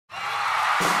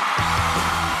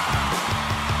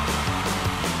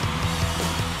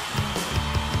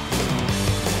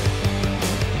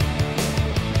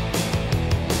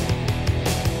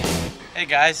Hey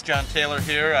guys, John Taylor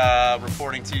here,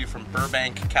 reporting to you from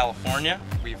Burbank, California.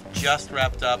 We've just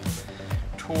wrapped up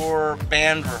tour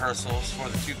band rehearsals for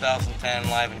the 2010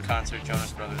 Live in Concert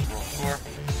Jonas Brothers World Tour.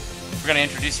 We're going to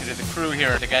introduce you to the crew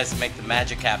here, the guys that make the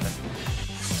magic happen.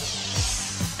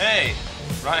 Hey,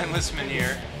 Ryan Listman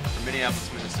here from Minneapolis,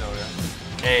 Minnesota.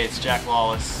 Hey, it's Jack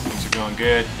Lawless. Things are going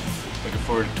good. Looking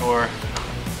forward to tour.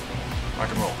 Rock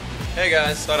and roll. Hey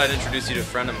guys, thought I'd introduce you to a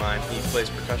friend of mine. He plays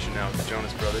percussion now with the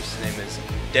Jonas Brothers. His name is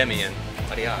Demian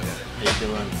Ariaga. How you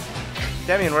doing?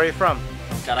 Demian, where are you from?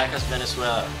 Caracas,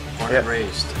 Venezuela. Born and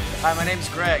raised. Hi, my name's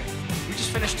Greg. We just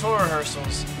finished tour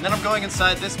rehearsals, and then I'm going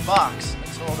inside this box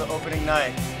until the opening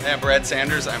night. Hey, I'm Brad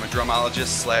Sanders. I'm a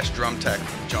drumologist / drum tech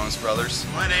for Jonas Brothers.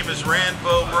 My name is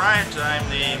Randbo Bryant. I'm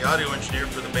the audio engineer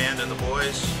for the band and the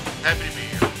boys. Happy to be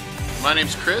here. My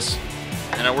name's Chris,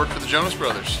 and I work for the Jonas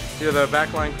Brothers. You're the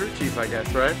backline crew chief, I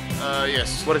guess, right?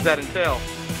 Yes. What does that entail?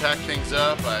 Pack things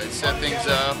up, I set things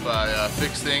up, I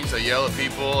fix things, I yell at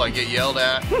people, I get yelled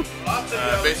at.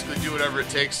 Basically do whatever it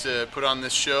takes to put on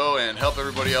this show and help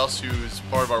everybody else who's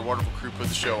part of our wonderful crew put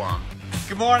the show on.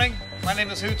 Good morning. My name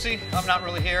is Hootsie. I'm not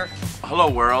really here. Hello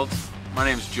world, my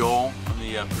name is Joel. I'm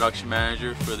the production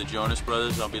manager for the Jonas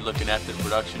Brothers. I'll be looking at the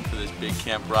production for this Big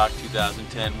Camp Rock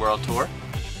 2010 World Tour.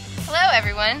 Hello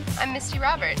everyone, I'm Misty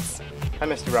Roberts. Hi,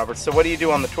 Mr. Roberts. So what do you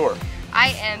do on the tour? I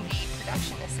am the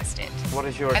production assistant. What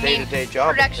is your day-to-day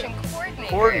job? Production coordinator.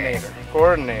 Coordinator.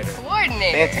 Coordinator.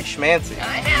 Fancy schmancy.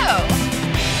 I know.